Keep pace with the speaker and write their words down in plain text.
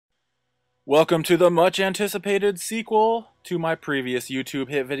Welcome to the much anticipated sequel to my previous YouTube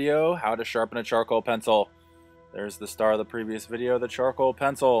hit video, How to Sharpen a Charcoal Pencil. There's the star of the previous video, the charcoal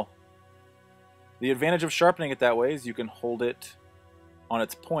pencil. The advantage of sharpening it that way is you can hold it on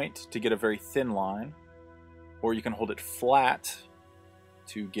its point to get a very thin line, or you can hold it flat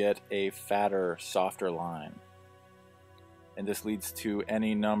to get a fatter, softer line. And this leads to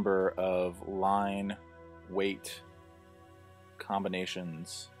any number of line weight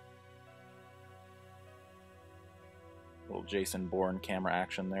combinations. Little Jason Bourne camera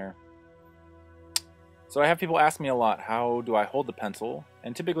action there. So I have people ask me a lot, how do I hold the pencil?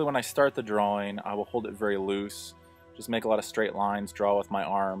 And typically when I start the drawing, I will hold it very loose, just make a lot of straight lines, draw with my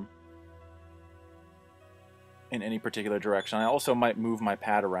arm in any particular direction. I also might move my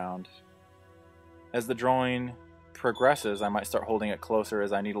pad around. As the drawing progresses, I might start holding it closer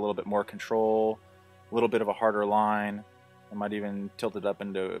as I need a little bit more control, a little bit of a harder line. I might even tilt it up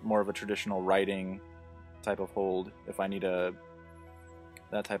into more of a traditional writing type of hold if I need that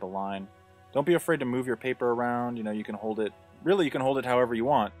type of line. Don't be afraid to move your paper around. You know, you can hold it, really you can hold it however you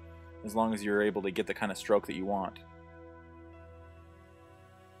want, as long as you're able to get the kind of stroke that you want.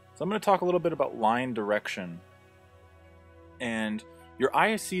 So I'm going to talk a little bit about line direction. And your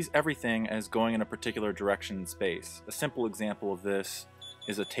eye sees everything as going in a particular direction in space. A simple example of this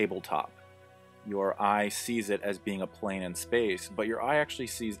is a tabletop. Your eye sees it as being a plane in space, but your eye actually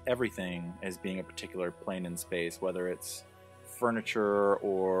sees everything as being a particular plane in space, whether it's furniture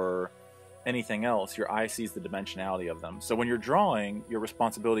or anything else. Your eye sees the dimensionality of them. So when you're drawing, your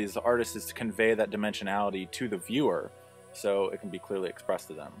responsibility as the artist is to convey that dimensionality to the viewer so it can be clearly expressed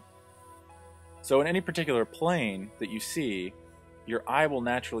to them. So in any particular plane that you see, your eye will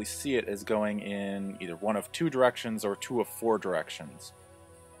naturally see it as going in either one of two directions or two of four directions.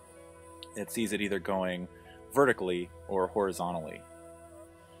 It sees it either going vertically or horizontally.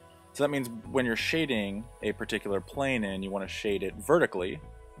 So that means when you're shading a particular plane in, you want to shade it vertically,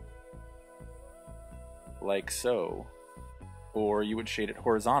 like so, or you would shade it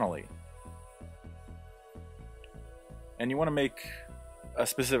horizontally. And you want to make a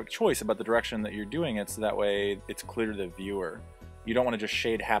specific choice about the direction that you're doing it so that way it's clear to the viewer. You don't want to just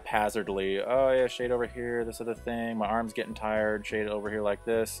shade haphazardly, oh yeah, shade over here, this other thing, my arm's getting tired, shade it over here like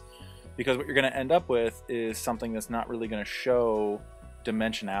this. Because what you're going to end up with is something that's not really going to show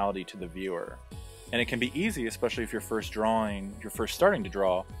dimensionality to the viewer. And it can be easy, especially if you're first starting to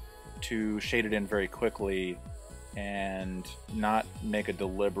draw, to shade it in very quickly and not make a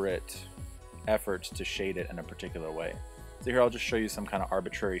deliberate effort to shade it in a particular way. So here I'll just show you some kind of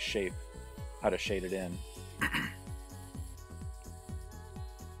arbitrary shape, how to shade it in.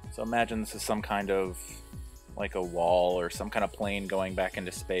 So imagine this is some kind of like a wall or some kind of plane going back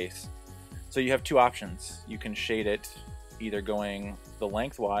into space. So you have two options. You can shade it either going the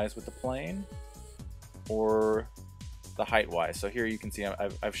lengthwise with the plane or the heightwise. So here you can see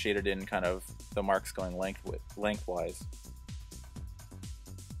I've shaded in kind of the marks going lengthwise.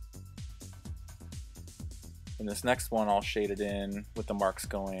 In this next one, I'll shade it in with the marks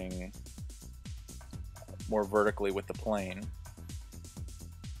going more vertically with the plane.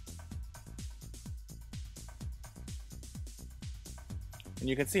 And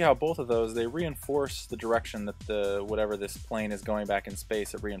you can see how both of those, they reinforce the direction that whatever this plane is going back in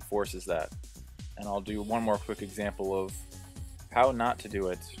space, it reinforces that. And I'll do one more quick example of how not to do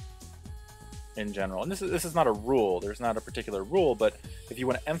it in general. And this is not a rule, there's not a particular rule, but if you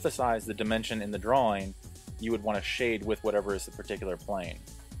want to emphasize the dimension in the drawing, you would want to shade with whatever is the particular plane.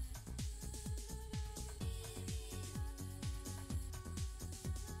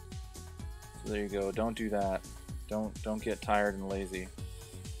 So there you go, don't do that. Don't get tired and lazy.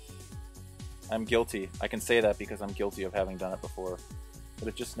 I'm guilty. I can say that because I'm guilty of having done it before, but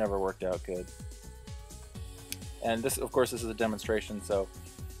it just never worked out good. And this, of course, this is a demonstration, so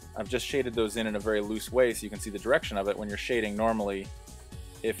I've just shaded those in a very loose way so you can see the direction of it. When you're shading normally,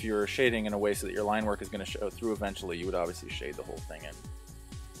 if you're shading in a way so that your line work is going to show through eventually, you would obviously shade the whole thing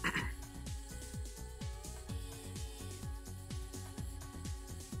in.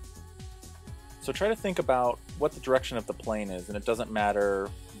 So try to think about what the direction of the plane is, and it doesn't matter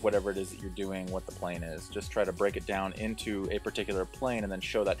whatever it is that you're doing, what the plane is. Just try to break it down into a particular plane and then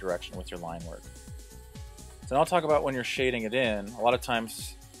show that direction with your line work. So now I'll talk about when you're shading it in. A lot of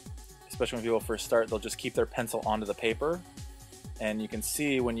times, especially when people first start, they'll just keep their pencil onto the paper, and you can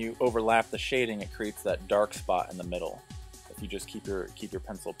see when you overlap the shading, it creates that dark spot in the middle if you just keep your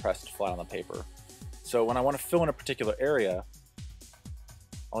pencil pressed flat on the paper. So when I want to fill in a particular area,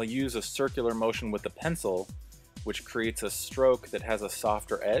 I'll use a circular motion with the pencil, which creates a stroke that has a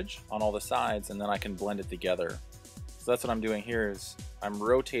softer edge on all the sides, and then I can blend it together. So that's what I'm doing here is I'm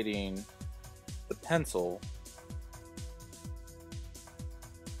rotating pencil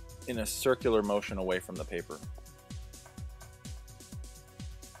in a circular motion away from the paper.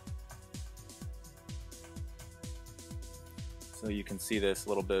 So you can see this a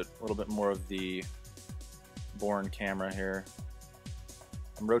little bit more of the Bourne camera here.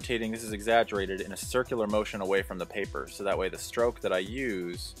 I'm rotating, this is exaggerated, in a circular motion away from the paper, so that way the stroke that I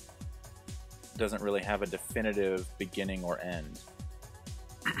use doesn't really have a definitive beginning or end.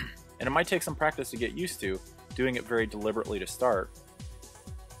 And it might take some practice to get used to doing it very deliberately to start,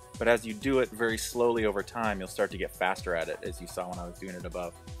 but as you do it very slowly over time, you'll start to get faster at it, as you saw when I was doing it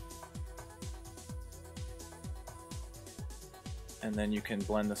above. And then you can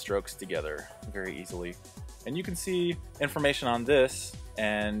blend the strokes together very easily. And you can see information on this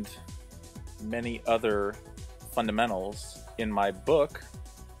and many other fundamentals in my book,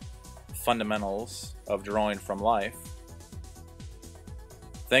 Fundamentals of Drawing from Life.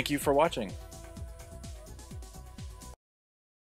 Thank you for watching.